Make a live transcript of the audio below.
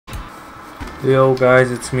Yo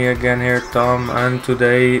guys, it's me again here, Tom, and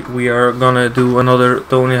today we are gonna do another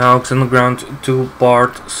Tony Hawk's Underground 2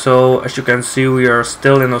 part. So as you can see, we are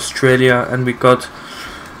still in Australia and we got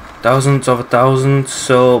thousands of thousands.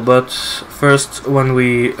 So but first, when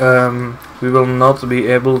we will not be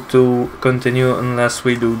able to continue unless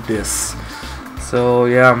we do this. So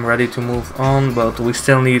yeah, I'm ready to move on, but we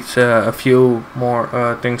still need a few more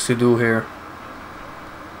things to do here.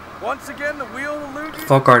 Once again, the wheel eluded. The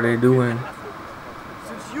fuck are they doing?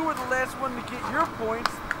 Since you were the last one to get your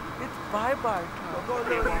points, it's bye-bye. Go a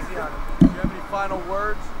little easy on him. Do you have any final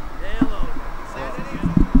words? Hello.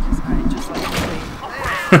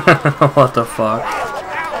 What the fuck?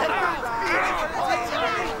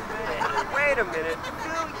 Wait a minute.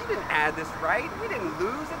 You didn't add this right. We didn't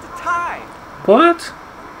lose. It's a tie. What?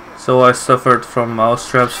 So I suffered from mouse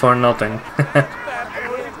traps for nothing.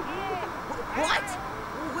 What?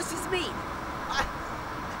 What's this mean?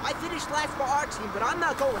 I finished last for our team, but I'm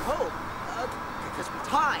not going home. Because we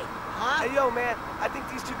tied, huh? Hey, yo, man. I think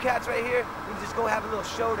these two cats right here, we can just go have a little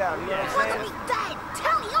showdown. You know what I'm saying? Dad,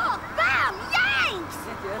 Tony Hawk, bam, yanks!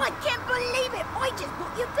 I can't believe it. I just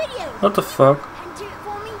got your video. What the fuck? Can you do it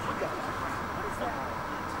for me? Is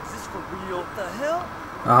this for real? What the hell?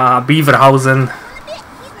 Ah, Beaverhausen.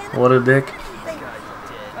 What a dick.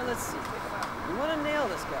 Alright, let's see. We want to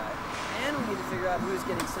nail this guy, and we need to figure out who's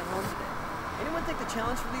getting sent home today. Anyone think the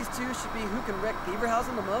challenge for these two should be who can wreck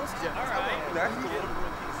Beaverhausen the most? Yeah. Alright.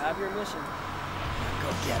 Have your mission. Now go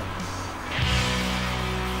get him.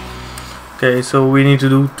 Okay, so we need to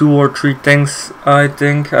do 2 or 3 things, I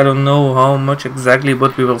think. I don't know how much exactly,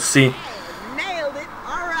 but we will see. Nailed it.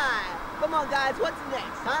 All right. Come on, guys. What's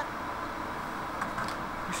next, huh?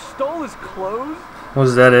 You stole his clothes?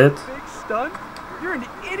 Was that it? Big stunt? You're an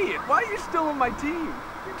idiot. Why are you still on my team?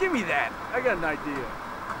 Give me that. I got an idea.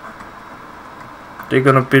 They're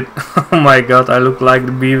gonna pit. Oh my god, I look like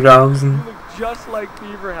the Beaverhausen. You look just like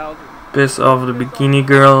Beaverhausen. Piss off the bikini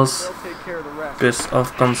girls. They'll take care of the rest. Piss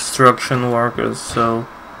off construction workers, so.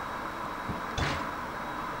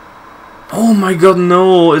 Oh my god,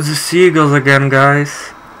 no! It's the seagulls again,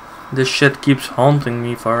 guys. This shit keeps haunting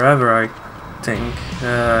me forever, I think.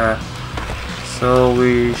 So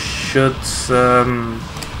we should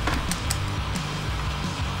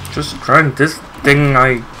just try this thing,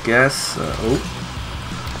 I guess.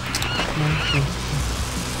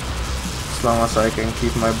 As long as I can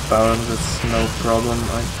keep my balance, it's no problem,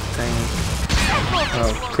 I think.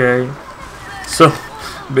 Okay. So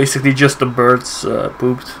basically just the birds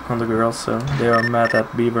pooped on the girls, so they are mad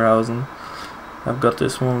at Beaverhausen. I've got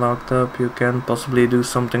this one locked up. You can possibly do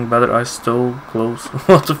something better. I stole clothes.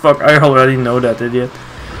 What the fuck? I already know that, idiot.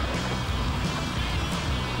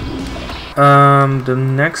 The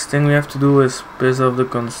next thing we have to do is piss off the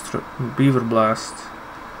beaver blast.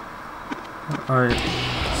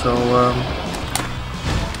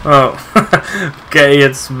 Oh, okay,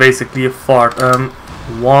 it's basically a fart.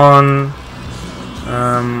 One.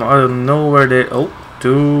 I don't know where they. Oh,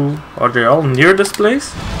 2. Are they all near this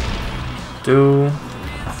place? 2.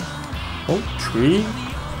 Oh, 3.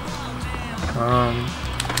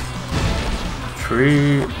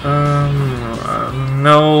 3.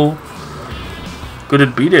 No. Could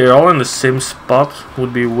it be they're all in the same spot?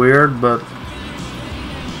 Would be weird, but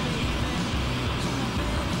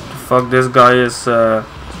fuck, this guy is.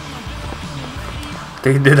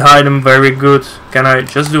 They did hide him very good. Can I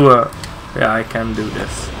just do a? Yeah, I can do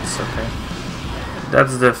this. It's okay.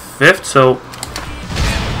 That's the 5th, so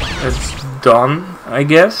it's done, I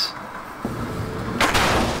guess.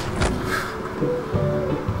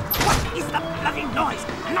 What is the bloody noise?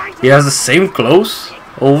 He has the same clothes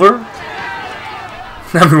over.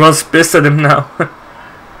 Everyone's pissed at him now.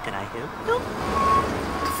 Can I help? What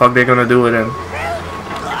the fuck they gonna do with him?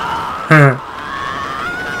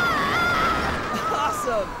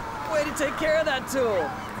 Awesome! Way to take care of that tool.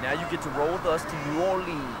 Now you get to roll with us to New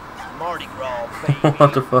Orleans. Mardi Gras, baby.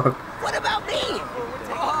 What the fuck? What about me?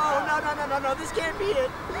 Oh, no. This can't be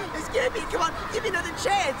it. This can't be it. Come on, give me another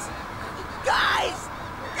chance. Guys!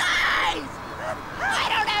 I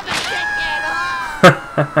don't have a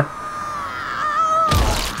ticket.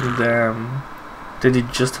 Damn. Did he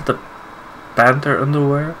just hit the panther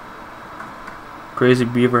underwear? Crazy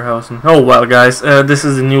Beaverhausen. Oh well, guys, this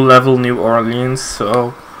is a new level, New Orleans,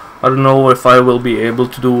 so I don't know if I will be able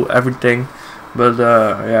to do everything, but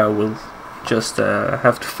yeah, we'll just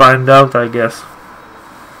have to find out, I guess.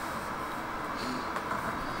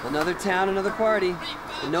 Another town, another party.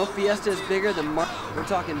 And no fiesta is bigger than we're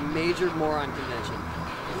talking major moron convention.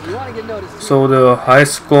 If you want to get noticed. So the high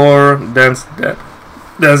score dance,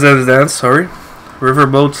 sorry,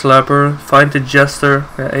 Riverboat Slapper, find the Jester,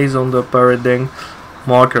 Ace on the Parading,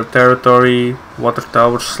 mark your territory, Water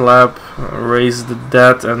Tower Slap, raise the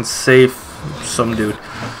dead and save some dude.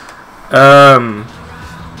 That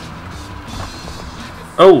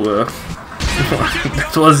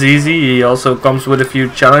was easy. He also comes with a few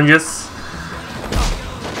challenges.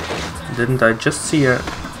 Didn't I just see it?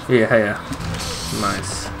 Yeah.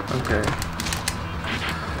 Nice. Okay.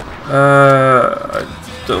 I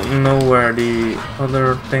don't know where the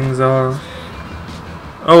other things are.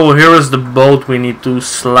 Oh, here is the boat we need to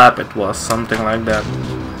slap. It was something like that.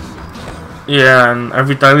 Yeah, and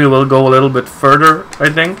every time we will go a little bit further, I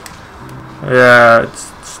think. Yeah,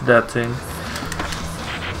 it's that thing.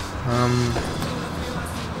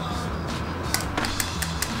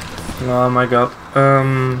 Oh my god.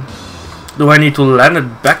 Do I need to land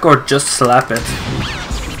it back or just slap it?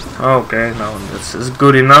 Okay, no, this is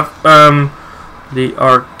good enough. The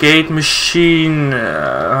arcade machine,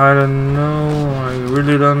 I don't know, I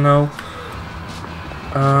really don't know.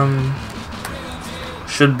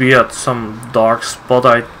 Should be at some dark spot,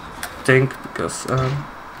 I think, because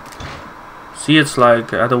see, it's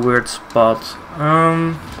like at a weird spot.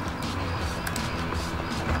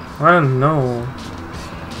 I don't know.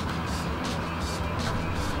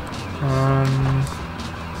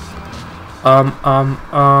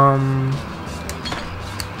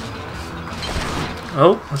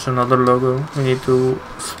 Oh, there's another logo. We need to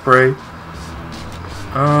spray.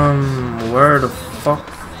 Where the fuck?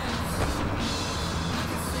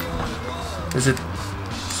 Is it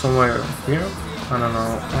somewhere here? I don't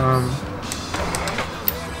know.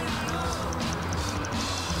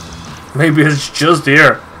 Maybe it's just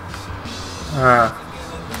here.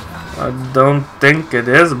 I don't think it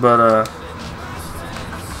is, but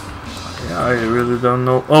yeah, I really don't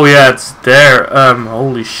know. Oh yeah, it's there.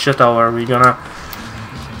 Holy shit, how are we gonna?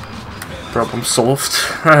 Problem solved.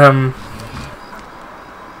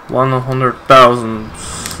 100,000.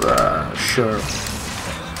 Sure.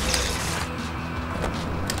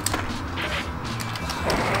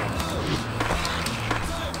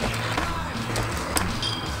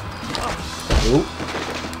 Oh.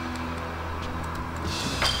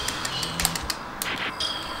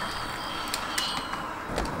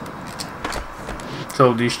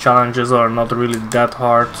 So these challenges are not really that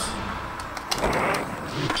hard.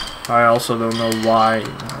 I also don't know why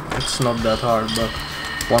it's not that hard, but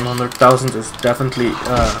 100,000 is definitely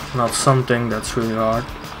not something that's really hard.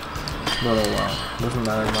 But oh well, doesn't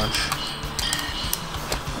matter much.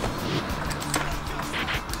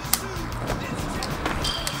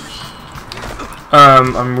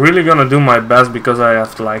 I'm really gonna do my best because I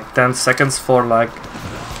have like 10 seconds for like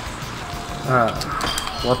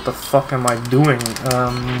what the fuck am I doing?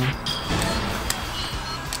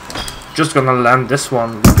 Just gonna land this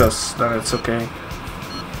one because then it's okay.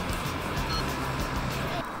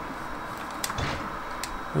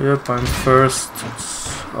 Yep, I'm first.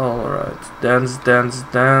 Alright. Dance, dance,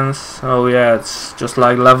 dance. Oh yeah, it's just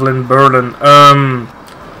like leveling Berlin.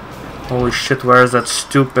 Holy shit, where is that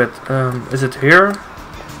stupid? Is it here?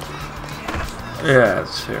 Yeah,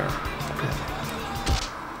 it's here. Okay.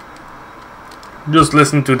 Just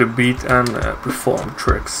listen to the beat and perform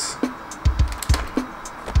tricks.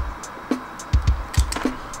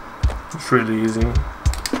 It's really easy.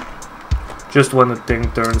 Just when the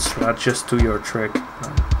thing turns red, just do your trick.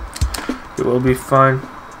 You will be fine.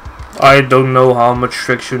 I don't know how much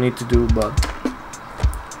tricks you need to do, but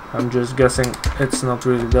I'm just guessing it's not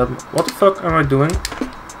really that much. What the fuck am I doing?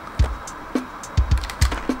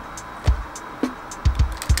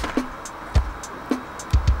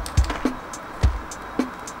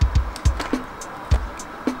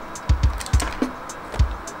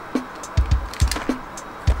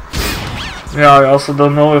 Yeah, I also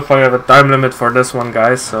don't know if I have a time limit for this one,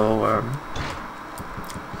 guys, so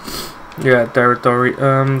yeah, territory,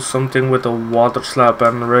 something with a water slap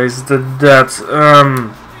and raise the dead.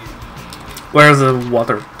 Where's the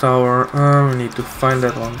water tower? We need to find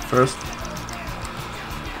that one first.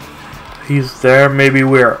 He's there, maybe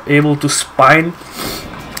we are able to spine.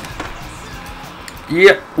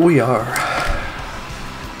 Yeah, we are.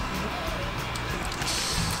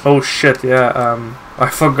 Oh shit, yeah, I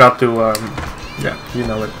forgot to, yeah, you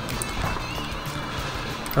know it.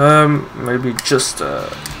 Maybe just,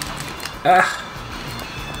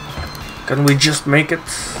 can we just make it?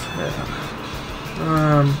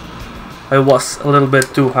 Yeah. I was a little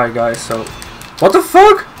bit too high, guys, so... What the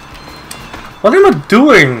fuck? What am I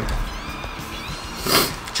doing?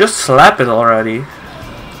 Just slap it already.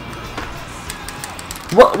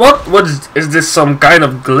 What is this some kind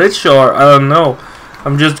of glitch or I don't know.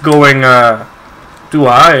 I'm just going too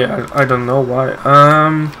high. I don't know why.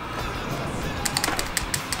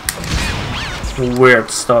 Weird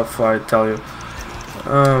stuff, I tell you.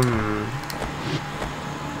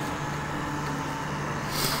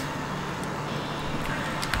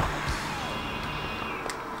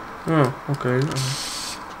 Oh, okay.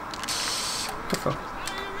 What the fuck?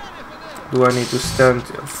 Do I need to stand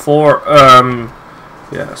for?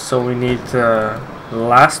 Yeah. So we need the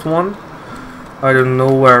last one. I don't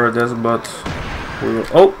know where it is, but we will.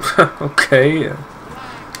 Oh, okay. I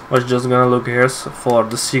was just gonna look here for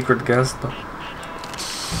the secret guest. But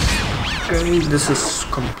okay, this is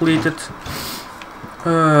completed.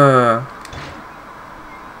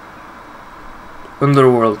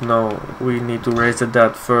 Underworld. No, we need to raise the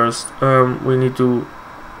dead first. We need to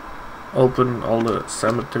open all the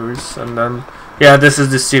cemeteries and then. Yeah, this is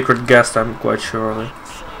the secret guest. I'm quite sure of it.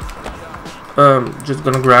 Just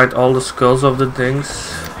gonna grind all the skulls of the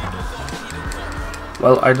things.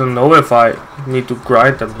 Well, I don't know if I need to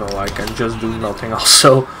grind them. No, I can just do nothing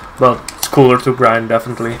also. But it's cooler to grind,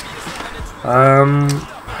 definitely.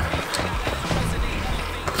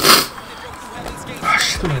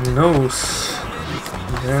 Shit, my nose.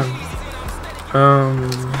 Yeah.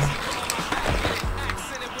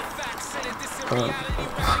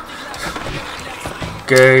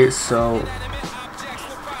 Okay, so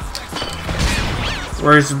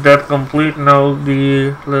where is that complete? Now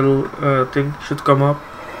the little thing should come up.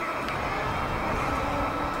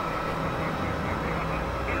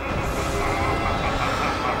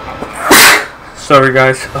 Sorry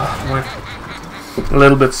guys, I'm a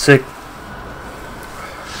little bit sick.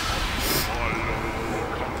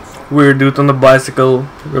 Weird dude on the bicycle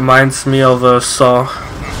reminds me of a Saw.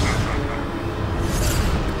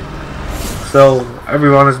 So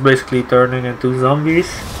everyone is basically turning into zombies.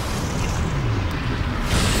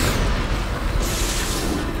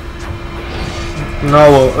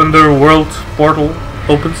 Now underworld portal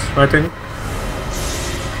opens, I think.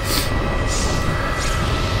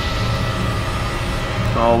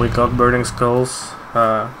 Oh, we got burning skulls,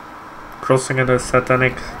 crossing at a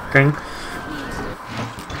satanic thing.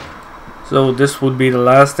 So this would be the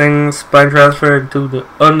last thing. Spine transfer into the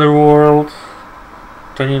underworld.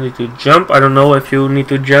 Then you need to jump. I don't know if you need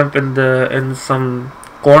to jump in some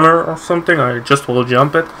corner or something. I just will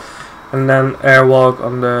jump it, and then airwalk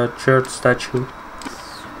on the church statue.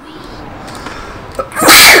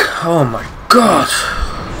 Oh my god.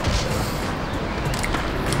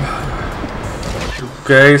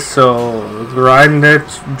 Okay, so grind it,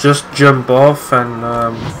 just jump off and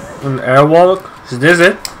an airwalk. Is this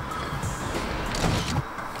it?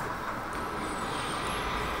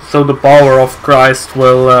 So the power of Christ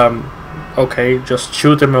will, okay, just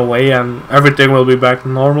shoot him away and everything will be back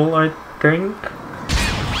normal, I think.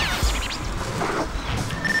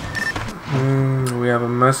 We have a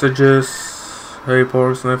messages. Hey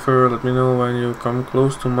pork sniffer, let me know when you come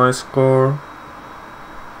close to my score.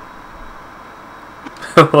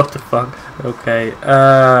 What the fuck? Okay,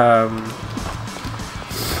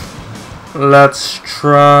 let's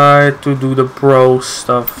try to do the pro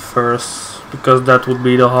stuff first, because that would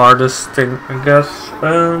be the hardest thing, I guess.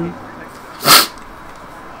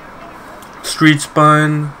 Street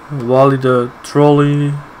spine, Wally the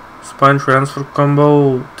trolley, spine transfer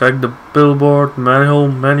combo, tag the billboard,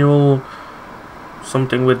 manual,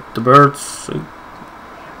 something with the birds,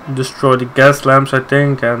 destroy the gas lamps, I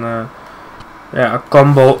think, and yeah, a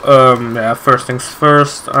combo. Yeah, first things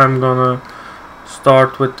first, I'm gonna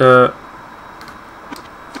start with the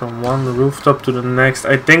from one rooftop to the next.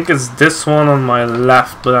 I think it's this one on my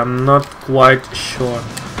left, but I'm not quite sure.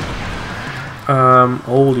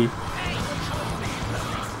 Holy,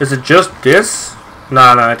 is it just this?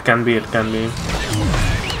 No, it can be. Then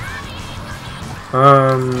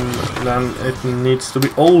it needs to be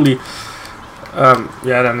only.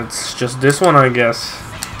 Yeah, then it's just this one, I guess.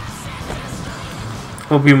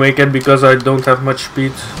 Hope you make it because I don't have much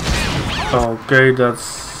speed. Okay,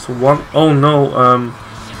 that's one. Oh no,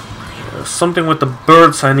 something with the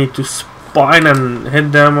birds. I need to spine and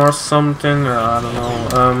hit them or something. I don't know.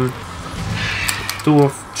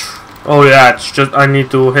 Oh yeah, it's just I need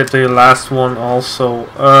to hit the last one also.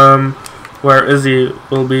 Where is he?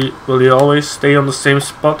 Will he always stay on the same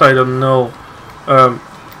spot? I don't know.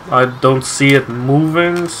 I don't see it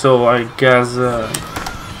moving, so I guess.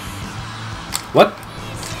 What?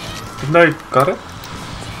 Didn't I got it?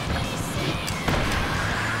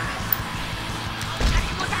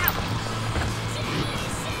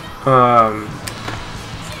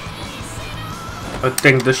 I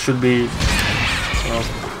think this should be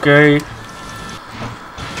okay.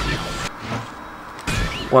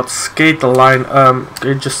 What skate the line?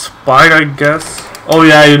 Okay, just spine, I guess. Oh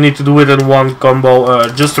yeah, you need to do it in one combo.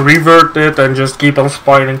 Just revert it and just keep on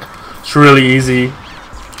spinning. It's really easy.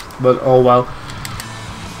 But oh well.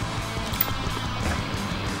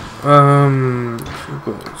 Here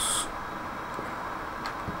goes.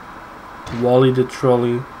 Wally the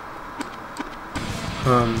trolley.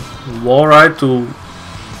 Wall ride to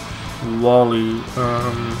Wally.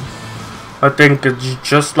 I think it's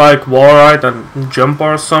just like wall ride and jump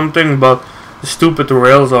or something, but the stupid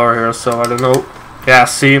rails are here, so I don't know. Yeah,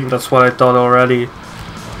 see, that's what I thought already.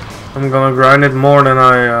 I'm gonna grind it more than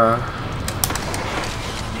I.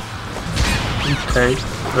 Okay,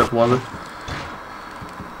 that was it.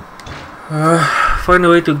 Find a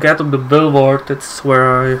way to get up the billboard. That's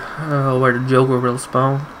where where the Joker will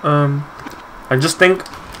spawn. I just think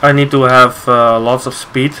I need to have lots of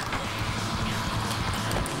speed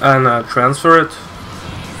and transfer it.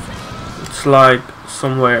 It's like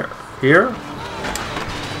somewhere here.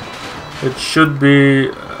 It should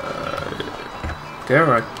be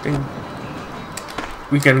there. I think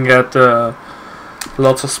we can get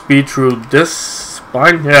lots of speed through this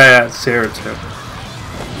spine. Yeah, it's here. It's here.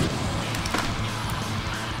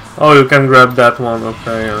 Oh, you can grab that one.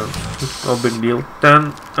 Okay, no big deal.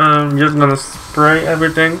 Then I'm just gonna spray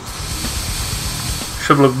everything.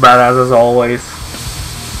 Should look badass as always.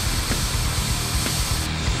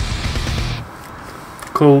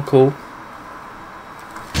 Cool, cool.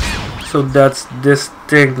 So that's this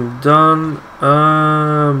thing done.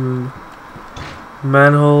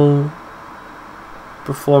 Manhole.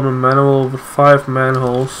 Perform a manhole over 5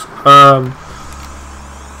 manholes.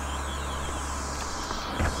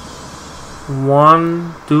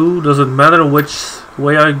 1, 2, doesn't matter which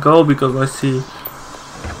way I go because I see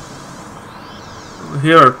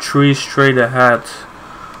here are 3 straight ahead.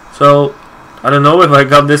 So I don't know if I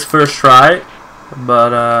got this first try,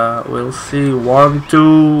 but we'll see. 1,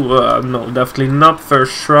 2, no, definitely not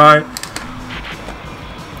first try.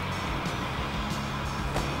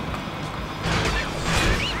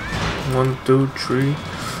 One, 2, 3.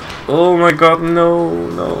 Oh my god, no,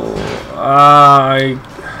 no. I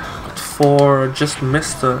got 4, just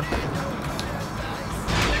missed it.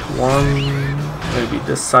 1, maybe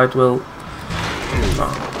this side will.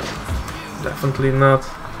 No, definitely not.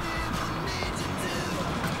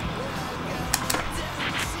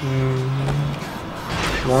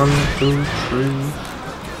 1, 2, 3,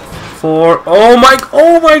 4. Oh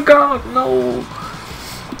my god, no.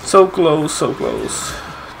 So close, so close.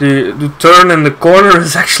 The turn in the corner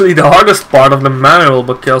is actually the hardest part of the manual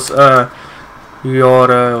because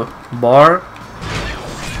your bar,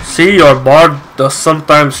 see, your bar does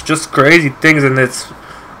sometimes just crazy things and it's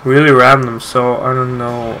really random. So I don't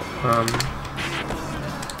know.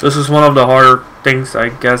 This is one of the harder things, I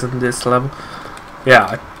guess, in this level. Yeah,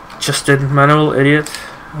 I just did manual, idiot.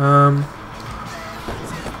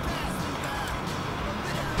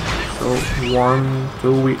 So 1,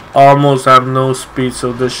 2, we almost have no speed,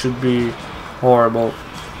 so this should be horrible.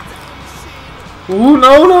 Ooh,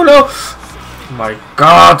 no, no, no! My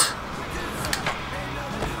god!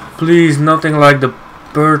 Please, nothing like the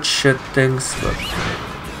bird shit things, but...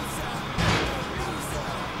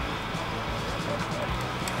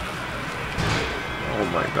 Oh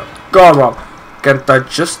my god. Come on! Can't I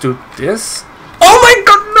just do this? Oh my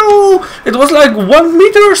god, no! It was like 1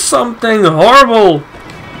 meter or something! Horrible!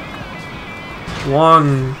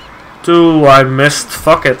 1, 2, I missed.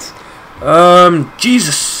 Fuck it.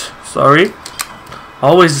 Jesus. Sorry.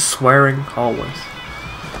 Always swearing. Always.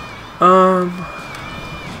 No,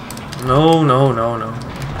 no, no, no.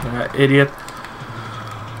 Idiot.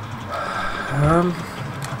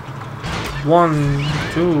 1,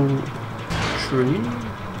 2, 3,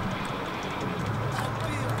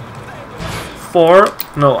 4.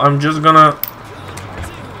 No, I'm just gonna.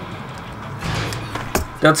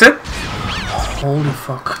 That's it. Holy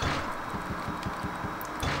fuck.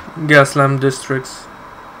 Gaslamp districts.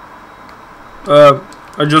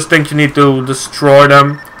 I just think you need to destroy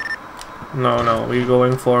them. No, no, we're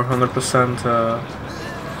going for 100%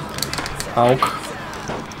 Hulk.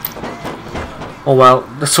 Oh well,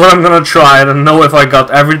 that's what I'm gonna try. I don't know if I got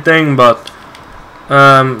everything, but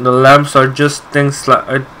the lamps are just things like,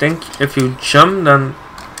 I think if you jump then,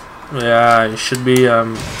 yeah, you should be,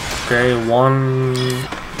 okay, 1,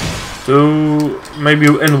 2, maybe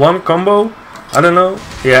in one combo? I don't know.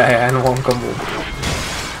 Yeah, in one combo.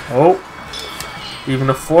 Oh, even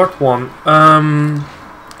a 4th one.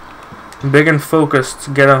 Big and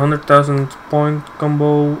focused. Get a 100,000 point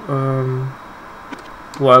combo.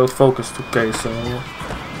 While focused. Okay, so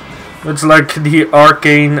it's like the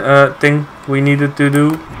arcane thing we needed to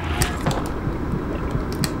do.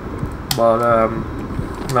 But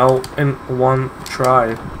now in one try.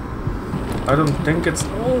 try. I don't think it's...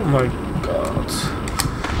 Oh my god.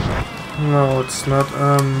 No, it's not.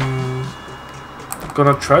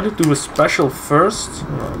 Gonna try to do a special first.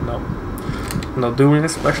 No. Not doing a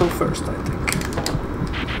special first, I think.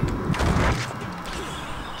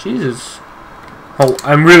 Jesus. Oh,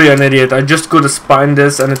 I'm really an idiot. I just could have spined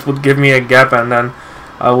this and it would give me a gap and then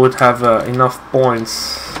I would have enough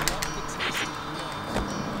points.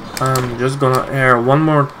 I'm just gonna air one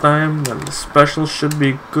more time, then the special should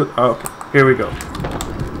be good. Oh, okay, here we go.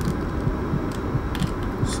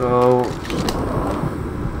 So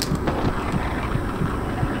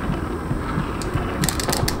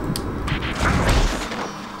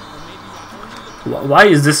why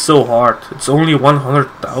is this so hard? It's only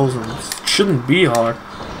 100,000. It shouldn't be hard.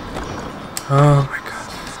 Oh my god.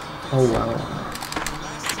 Oh wow.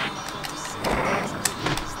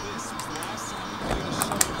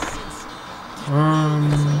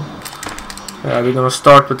 Yeah, we're gonna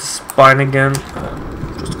start with the spine again.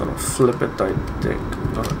 Just gonna flip it, I think.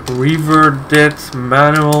 Revert it,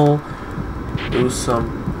 manual. Do some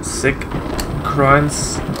sick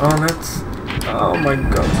grinds on it. Oh my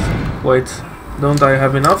god. Wait, don't I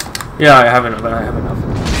have enough? Yeah, I have enough.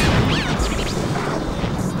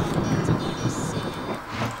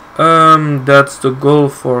 That's the goal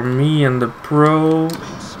for me and the pro.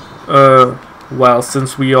 Well,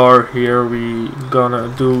 since we are here, we gonna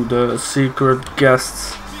do the secret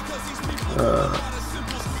guests.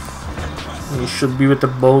 He should be with the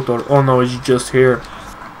boat, or oh no, he's just here.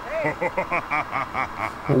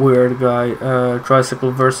 Weird guy.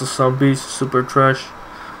 Tricycle versus zombies, super trash.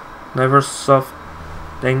 Never soft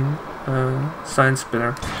thing. Sign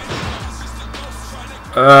spinner.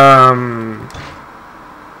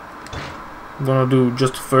 I'm gonna do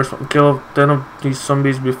just the first one. Kill 10 of these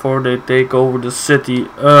zombies before they take over the city.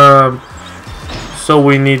 So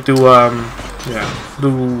we need to yeah,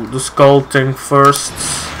 do the skull thing first,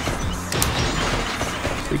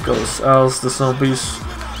 because else the zombies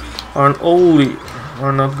are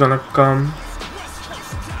not gonna come.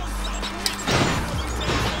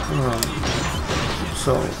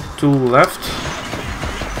 So 2 left.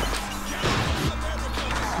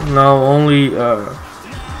 Now only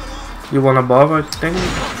you one above, I think.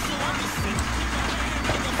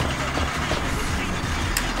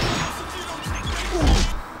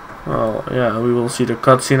 Oh yeah, we will see the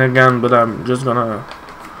cutscene again, but I'm just gonna,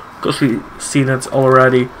 because we've seen it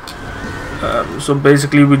already. So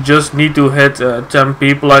basically we just need to hit 10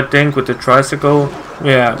 people, I think, with the tricycle.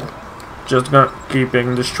 Yeah, just gonna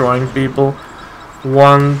keeping destroying people.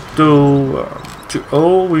 1, 2, 2.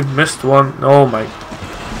 Oh, we missed one. Oh my.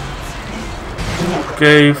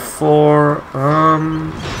 Okay, 4,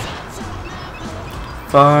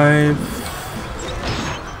 5.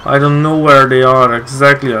 I don't know where they are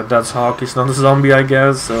exactly. That's Hawk. He's not a zombie, I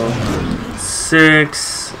guess. So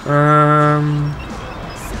 6,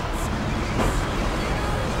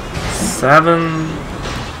 7,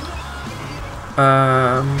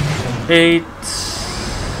 8.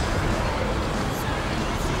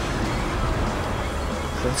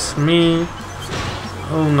 That's me.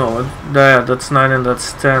 Oh no, that's 9 and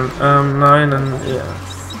that's 10. 9 and yeah.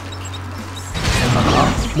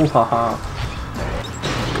 Muhaha.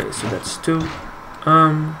 Okay, so that's 2.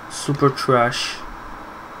 Super trash.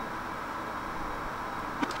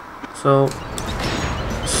 So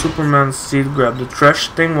Superman seed grab. The trash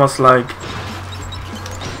thing was like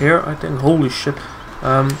here, I think. Holy shit.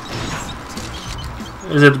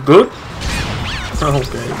 Is it good?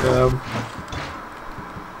 Okay.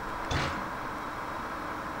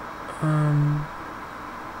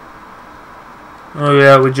 Oh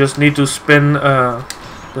yeah, we just need to spin the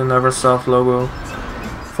Neversoft logo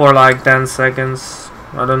for like 10 seconds.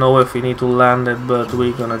 I don't know if we need to land it, but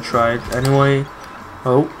we're gonna try it anyway.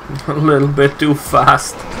 Oh, a little bit too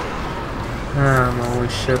fast. Holy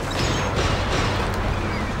shit.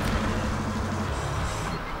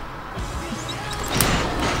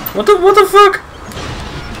 What the fuck?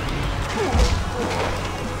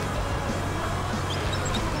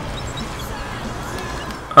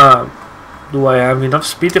 Do I have enough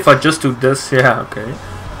speed if I just do this? Yeah, okay.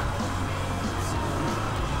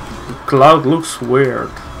 The cloud looks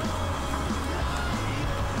weird.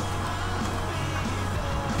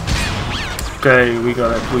 Okay, we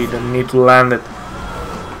got it. We don't need to land it.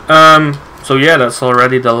 So yeah, that's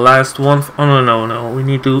already the last one. Oh no. We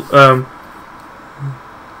need to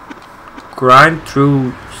grind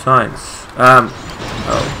through signs.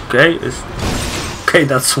 Okay, okay,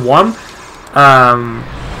 that's 1.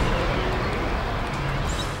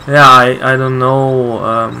 Yeah, I don't know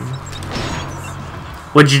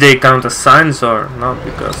which they count as signs or not,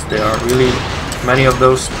 because they are really many of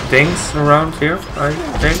those things around here, I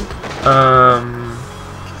think.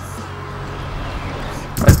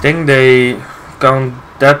 I think they count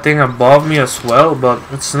that thing above me as well, but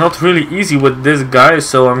it's not really easy with this guy,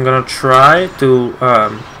 so I'm gonna try to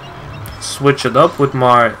switch it up with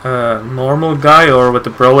my normal guy or with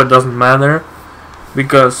the pro, it doesn't matter,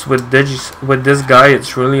 because with this guy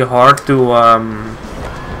it's really hard to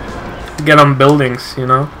get on buildings, you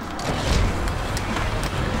know.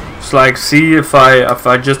 It's like, see, if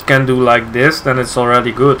I just can do like this, then it's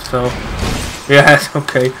already good. So yeah,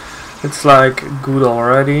 okay, it's like good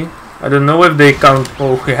already. I don't know if they count.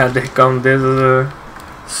 Oh yeah, they count this as a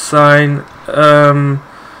sign.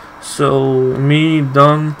 So me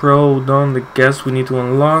done, pro done, the guest we need to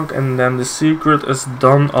unlock, and then the secret is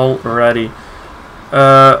done already.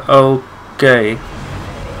 Okay.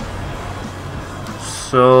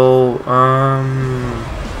 So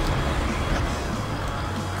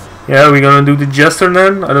yeah, we're gonna do the jester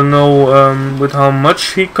then. I don't know with how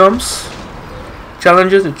much he comes.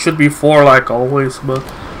 Challenges, it should be 4 like always, but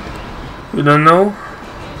we don't know.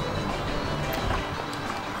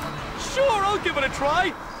 Sure, I'll give it a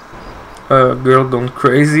try. Girl gone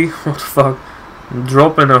crazy. What the fuck?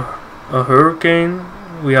 Drop in a hurricane.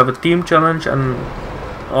 We have a team challenge, and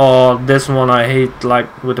oh, this one I hate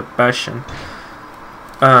like with a passion.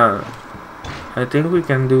 I think we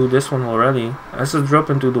can do this one already. As a drop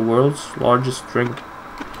into the world's largest drink.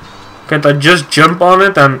 Can't I just jump on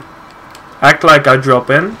it and act like I drop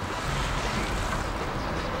in?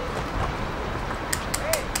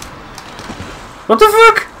 What the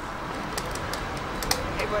fuck?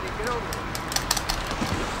 Hey, buddy, get over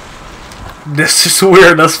here. This is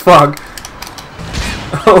weird as fuck.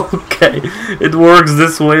 Okay, it works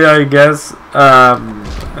this way, I guess.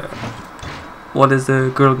 What is the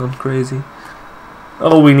girl gone crazy?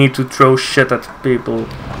 Oh, we need to throw shit at people.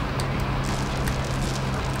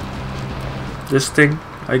 This thing,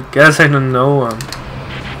 I guess, I don't know.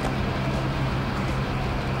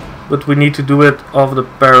 But we need to do it off the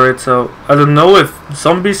parrot, so I don't know if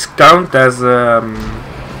zombies count as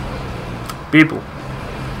people.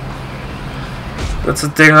 That's the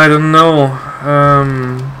thing, I don't know.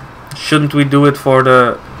 Shouldn't we do it for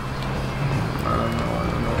the... I don't know.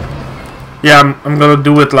 Yeah, I'm gonna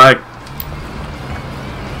do it like...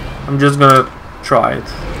 I'm just gonna try it.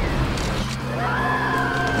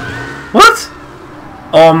 What?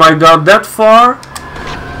 Oh my god, that far?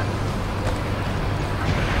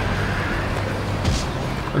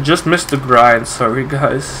 I just missed the grind, sorry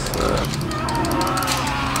guys.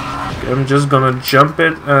 I'm just gonna jump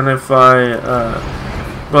it, and if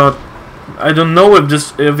but I don't know if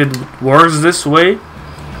it works this way,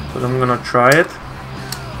 but I'm gonna try it.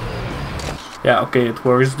 Yeah, okay, it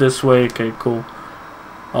works this way. Okay, cool.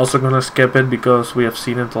 Also gonna skip it because we have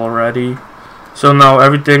seen it already. So now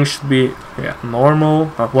everything should be normal.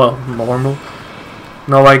 Well, normal.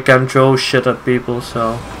 Now I can throw shit at people,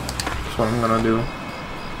 so that's what I'm gonna do.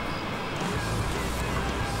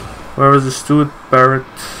 Where is the stupid parrot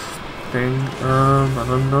thing? I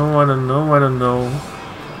don't know.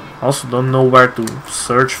 Also don't know where to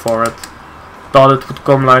search for it. Thought it would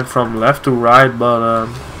come like from left to right, but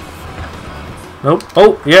nope.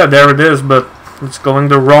 Oh yeah, there it is, but it's going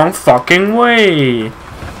the wrong fucking way.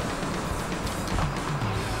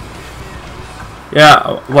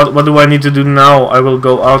 Yeah, what do I need to do now? I will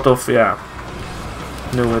go out of, yeah.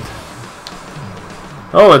 Knew it.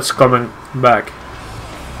 Oh, it's coming back.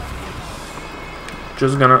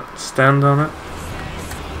 Just gonna stand on it.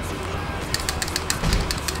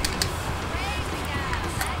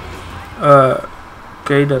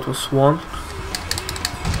 Okay, that was one.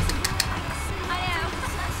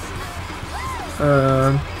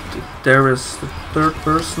 There is the third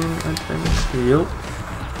person, I think. Yep.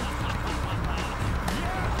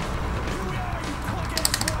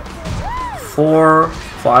 Four,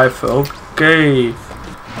 five. Okay.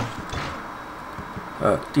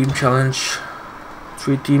 Team challenge.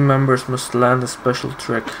 3 team members must land a special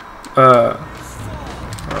trick.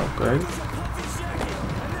 Okay.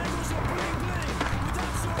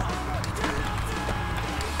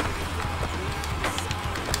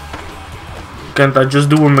 Can't I just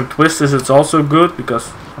do a McTwist? Is it's also good?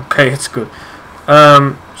 Because okay, it's good.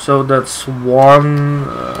 So that's one.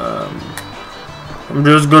 I'm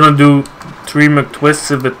just gonna do 3 McTwists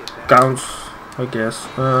if it counts, I guess.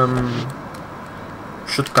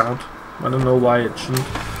 Should count. I don't know why it shouldn't.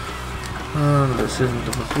 This isn't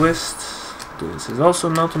a McTwist. This is also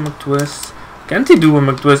not a McTwist. Can't he do a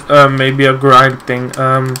McTwist? Maybe a grind thing.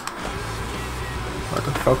 What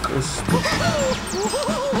the fuck is this?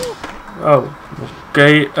 Oh,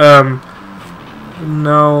 okay.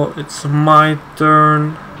 Now it's my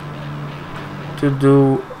turn to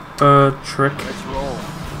do a trick. Let's roll.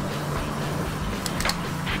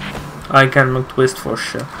 I can make twist for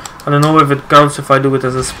sure. I don't know if it counts if I do it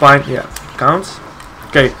as a spine. Yeah, it counts.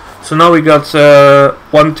 Okay, so now we got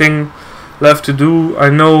one thing left to do. I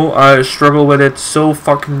know I struggle with it so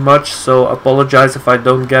fucking much, so apologize if I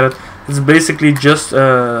don't get it. It's basically just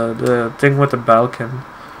the thing with the balcony.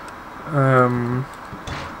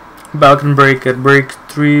 Balcony break it. Break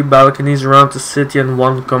 3 balconies around the city in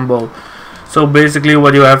one combo. So basically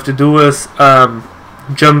what you have to do is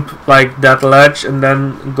jump like that ledge and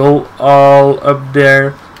then go all up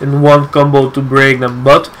there in one combo to break them.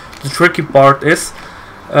 But the tricky part is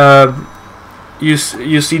you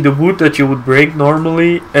see the wood that you would break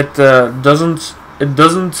normally, it doesn't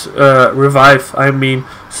revive. I mean,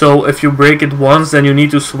 so if you break it once, then you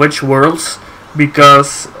need to switch worlds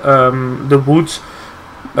because the wood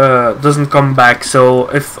doesn't come back. So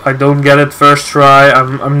if I don't get it first try,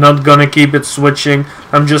 I'm not gonna keep it switching.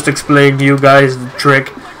 I'm just explaining to you guys the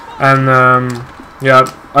trick, and yeah,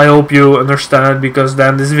 I hope you understand it, because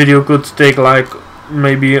then this video could take like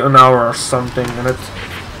maybe an hour or something, and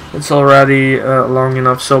it's already long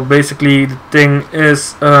enough. So basically the thing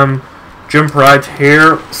is jump right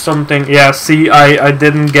here, something. Yeah, see, I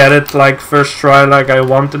didn't get it like first try like I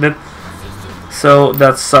wanted it, so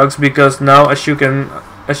that sucks, because now as you can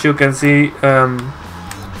see,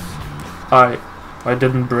 I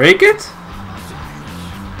didn't break it.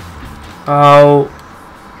 How?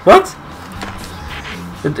 What?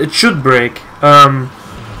 It should break.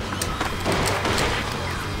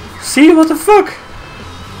 See, what the fuck?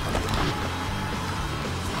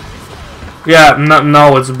 Yeah,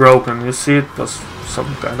 now it's broken. You see, it was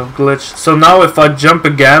some kind of glitch. So now if I jump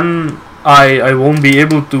again, I won't be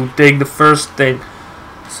able to take the first thing.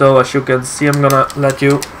 So as you can see, I'm gonna let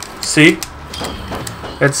you see.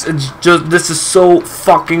 It's just, this is so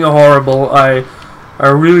fucking horrible. I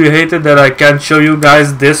really hate it that I can't show you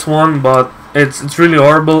guys this one, but it's really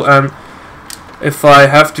horrible. And if I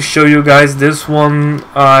have to show you guys this one,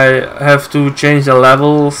 I have to change the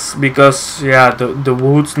levels, because yeah, the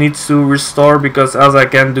woods needs to restore, because else I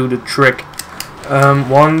can't do the trick.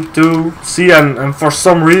 1, 2, see, and for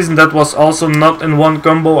some reason that was also not in one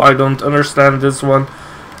combo. I don't understand this one.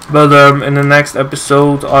 But in the next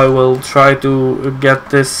episode I will try to get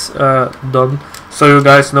this done, so you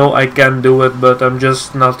guys know I can do it, but I'm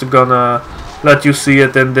just not gonna let you see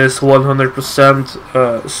it in this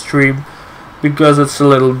 100% stream, because it's a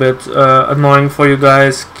little bit annoying for you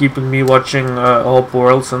guys keeping me watching Hope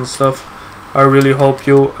Worlds and stuff. I really hope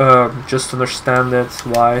you just understand it,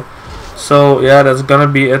 why. So yeah, that's gonna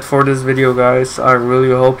be it for this video, guys. I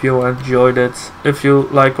really hope you enjoyed it. If you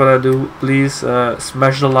like what I do, please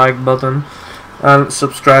smash the like button and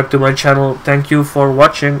subscribe to my channel. Thank you for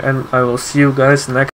watching, and I will see you guys next